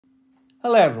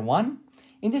Hello everyone.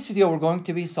 In this video we're going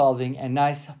to be solving a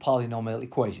nice polynomial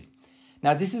equation.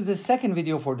 Now this is the second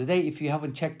video for today. If you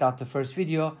haven't checked out the first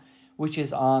video, which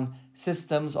is on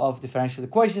systems of differential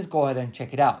equations, go ahead and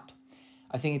check it out.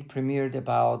 I think it premiered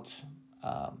about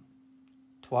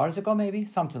 2 hours ago, maybe,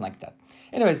 something like that.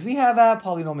 Anyways, we have a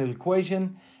polynomial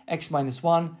equation, x minus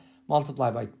 1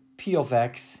 multiplied by p of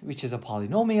x, which is a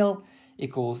polynomial,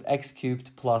 equals x cubed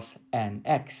plus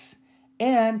nx.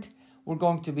 And we're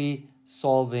going to be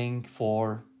solving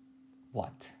for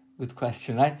what? Good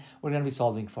question, right? We're going to be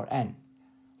solving for n.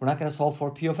 We're not going to solve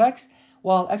for p of x.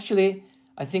 Well, actually,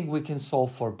 I think we can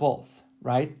solve for both,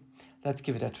 right? Let's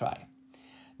give it a try.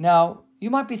 Now, you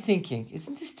might be thinking,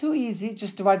 isn't this too easy?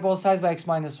 Just divide both sides by x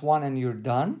minus 1 and you're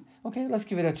done. Okay, let's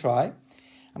give it a try.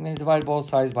 I'm going to divide both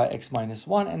sides by x minus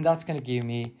 1, and that's going to give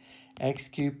me x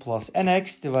cubed plus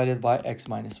nx divided by x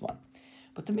minus 1.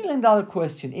 But the million-dollar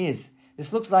question is,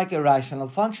 this looks like a rational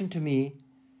function to me.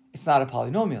 It's not a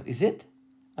polynomial, is it?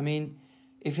 I mean,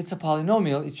 if it's a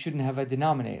polynomial, it shouldn't have a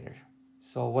denominator.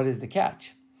 So what is the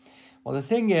catch? Well, the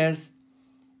thing is,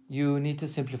 you need to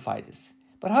simplify this.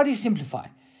 But how do you simplify?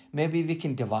 Maybe we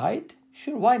can divide?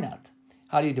 Sure, why not?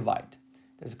 How do you divide?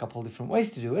 There's a couple different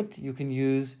ways to do it. You can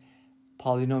use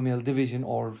polynomial division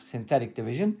or synthetic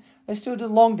division. Let's do the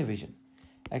long division.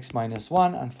 X minus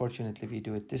 1, unfortunately we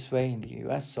do it this way in the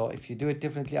US, so if you do it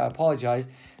differently, I apologize.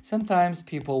 Sometimes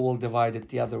people will divide it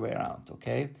the other way around,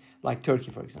 okay? Like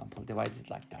Turkey, for example, divides it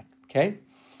like that, okay?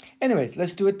 Anyways,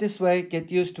 let's do it this way,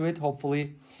 get used to it,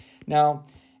 hopefully. Now,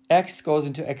 x goes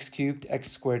into x cubed,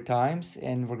 x squared times,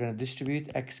 and we're going to distribute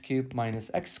x cubed minus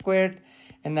x squared.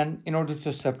 And then in order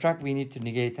to subtract, we need to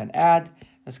negate and add.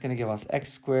 That's going to give us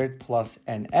x squared plus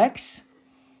nx.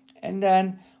 And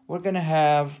then we're going to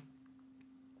have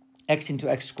x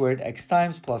into x squared, x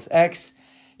times plus x.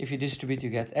 If you distribute, you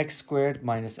get x squared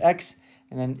minus x.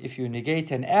 And then if you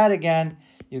negate and add again,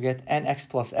 you get nx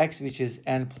plus x, which is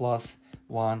n plus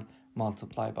 1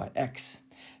 multiplied by x.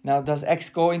 Now, does x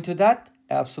go into that?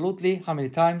 Absolutely. How many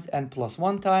times? N plus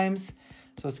 1 times.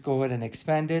 So let's go ahead and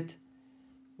expand it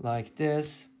like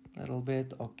this a little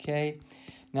bit. Okay.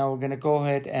 Now we're going to go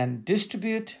ahead and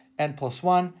distribute n plus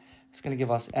 1. It's going to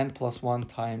give us n plus 1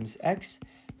 times x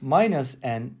minus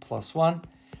n plus 1.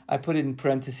 I put it in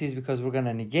parentheses because we're going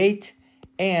to negate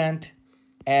and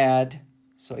add.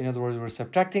 So in other words, we're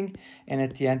subtracting. And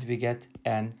at the end, we get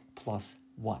n plus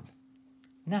 1.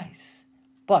 Nice.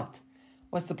 But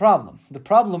what's the problem? The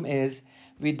problem is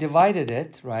we divided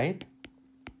it, right?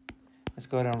 Let's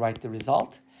go ahead and write the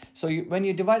result. So when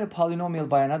you divide a polynomial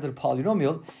by another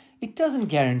polynomial, it doesn't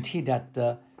guarantee that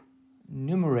the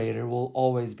numerator will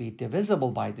always be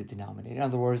divisible by the denominator. In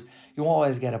other words, you won't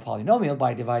always get a polynomial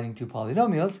by dividing two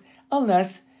polynomials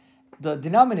unless the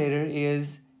denominator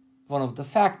is one of the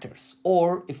factors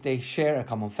or if they share a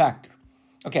common factor.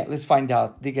 Okay, let's find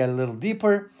out. Dig a little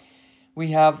deeper.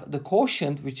 We have the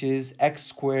quotient, which is x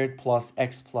squared plus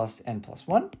x plus n plus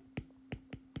 1,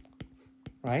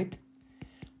 right?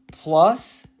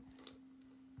 Plus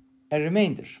a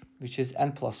remainder, which is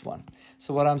n plus 1.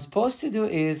 So what I'm supposed to do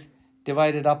is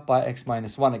divide it up by x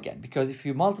minus 1 again, because if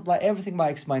you multiply everything by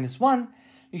x minus 1,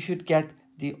 you should get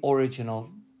the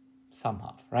original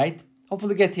somehow, right?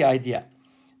 Hopefully get the idea.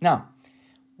 Now,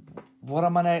 what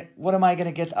am I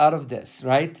gonna get out of this,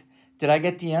 right? Did I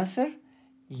get the answer?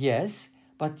 Yes,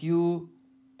 but you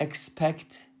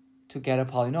expect to get a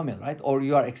polynomial, right? Or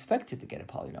you are expected to get a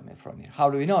polynomial from here.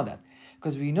 How do we know that?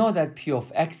 Because we know that p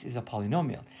of x is a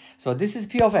polynomial. So this is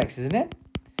p of x, isn't it?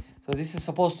 So this is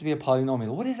supposed to be a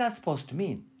polynomial. What is that supposed to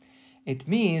mean? It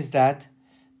means that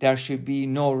there should be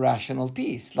no rational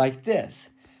p's like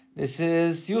this. This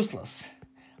is useless,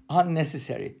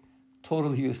 unnecessary,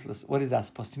 totally useless. What is that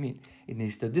supposed to mean? It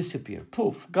needs to disappear,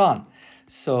 poof, gone.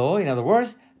 So in other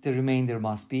words, the remainder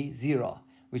must be 0,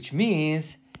 which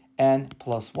means n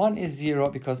plus 1 is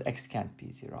 0 because x can't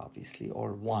be 0, obviously,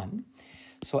 or 1.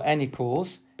 So n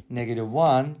equals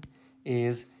 -1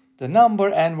 is the number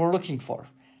n we're looking for.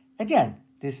 Again,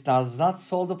 this does not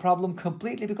solve the problem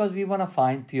completely because we want to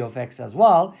find p of x as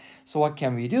well. So what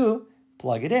can we do?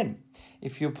 Plug it in.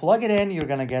 If you plug it in, you're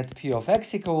going to get p of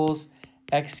x equals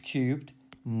x cubed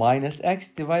minus x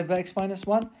divided by x minus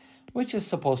 1, which is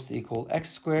supposed to equal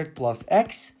x squared plus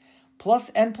x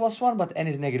plus n plus 1, but n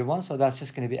is -1, so that's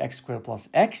just going to be x squared plus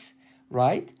x,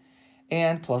 right?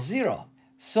 And plus 0.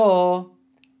 So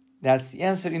that's the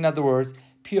answer. In other words,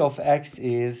 p of x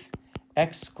is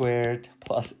x squared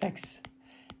plus x,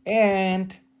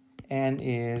 and n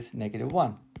is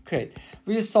 -1. Great.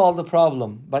 We just solved the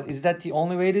problem, but is that the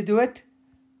only way to do it?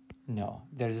 No,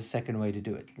 there's a second way to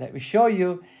do it. Let me show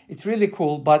you. It's really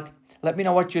cool, but let me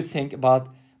know what you think about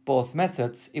both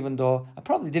methods, even though I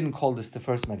probably didn't call this the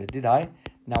first method, did I?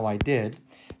 Now I did.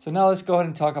 So now let's go ahead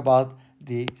and talk about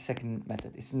the second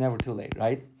method. It's never too late,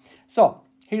 right? So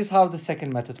here's how the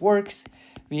second method works.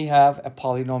 We have a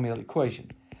polynomial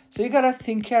equation. So you gotta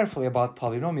think carefully about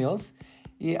polynomials.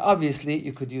 Yeah, obviously,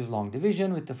 you could use long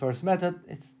division with the first method.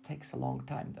 It takes a long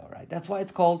time though, right? That's why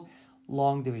it's called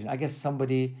long division. I guess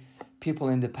people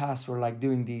in the past were like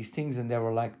doing these things and they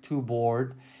were like too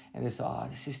bored. And they said, oh,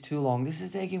 this is too long. This is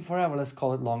taking forever. Let's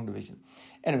call it long division.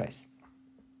 Anyways,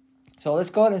 so let's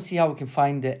go ahead and see how we can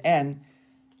find the n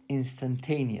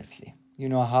instantaneously. You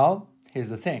know how? Here's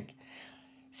the thing.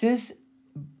 Since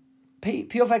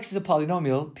p of x is a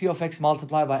polynomial, p of x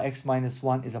multiplied by x minus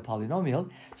 1 is a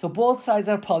polynomial. So both sides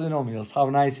are polynomials. How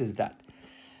nice is that?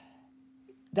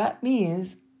 That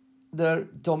means the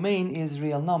domain is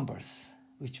real numbers,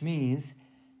 which means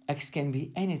x can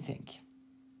be anything.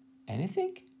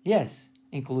 Anything? Yes,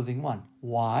 including 1.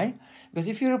 Why? Because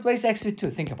if you replace x with 2,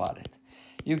 think about it.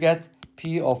 You get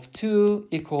p of 2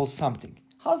 equals something.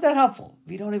 How's that helpful?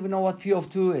 We don't even know what p of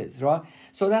 2 is, right?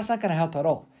 So that's not going to help at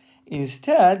all.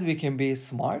 Instead, we can be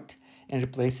smart and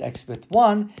replace x with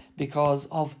 1 because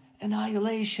of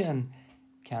annihilation,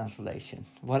 cancellation,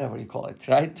 whatever you call it,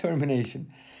 right?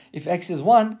 Termination. If x is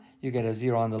 1, you get a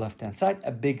 0 on the left-hand side,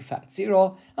 a big fat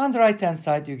 0. On the right-hand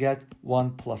side, you get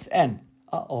 1 plus n.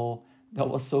 Uh-oh, that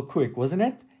was so quick, wasn't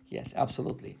it? Yes,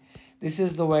 absolutely. This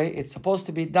is the way it's supposed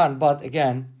to be done. But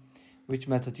again, which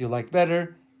method you like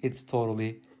better, it's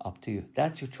totally up to you.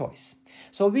 That's your choice.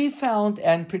 So we found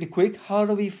n pretty quick. How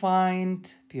do we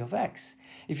find p of x?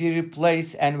 If you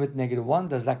replace n with -1,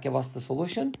 does that give us the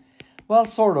solution? Well,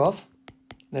 sort of.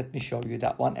 Let me show you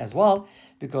that one as well,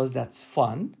 because that's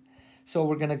fun. So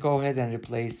we're going to go ahead and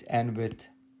replace n with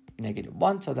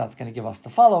 -1. So that's going to give us the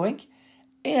following.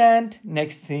 And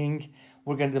next thing,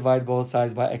 we're going to divide both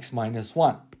sides by x minus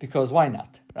 1. Because why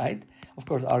not, right? Of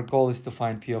course, our goal is to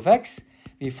find p of x.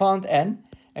 We found n.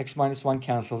 X minus 1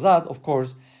 cancels out. Of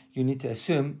course, you need to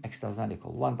assume x does not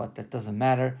equal 1, but that doesn't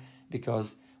matter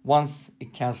because once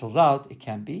it cancels out, it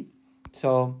can be.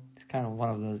 So it's kind of one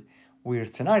of those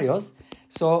weird scenarios.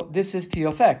 So this is p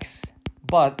of x,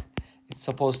 but it's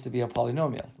supposed to be a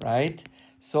polynomial, right?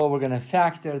 So we're going to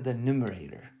factor the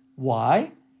numerator.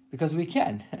 Why? Because we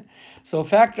can. So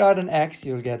factor out an x,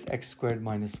 you'll get x squared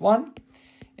minus 1.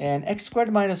 And x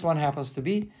squared minus 1 happens to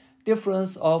be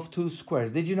difference of two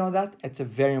squares. Did you know that? It's a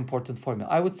very important formula.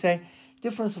 I would say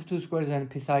difference of two squares and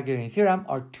Pythagorean theorem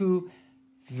are two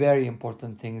very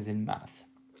important things in math.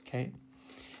 Okay.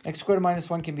 X squared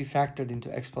minus 1 can be factored into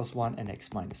x plus 1 and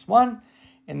x minus 1.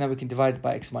 And then we can divide it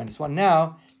by x minus 1.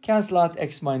 Now, cancel out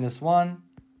x minus 1.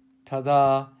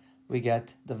 Ta-da! We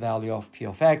get the value of p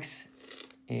of x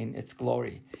in its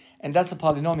glory. And that's a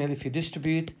polynomial. If you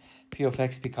distribute, p of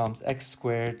x becomes x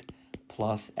squared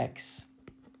plus x.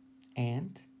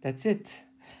 And that's it.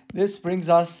 This brings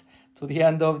us to the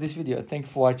end of this video. Thank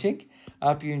you for watching. I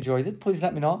hope you enjoyed it. Please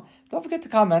let me know. Don't forget to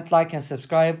comment, like, and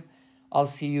subscribe. I'll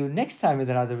see you next time with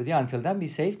another video. Until then, be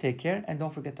safe, take care, and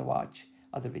don't forget to watch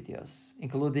other videos,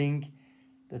 including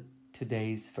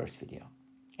today's first video.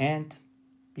 And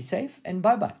be safe, and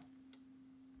bye-bye.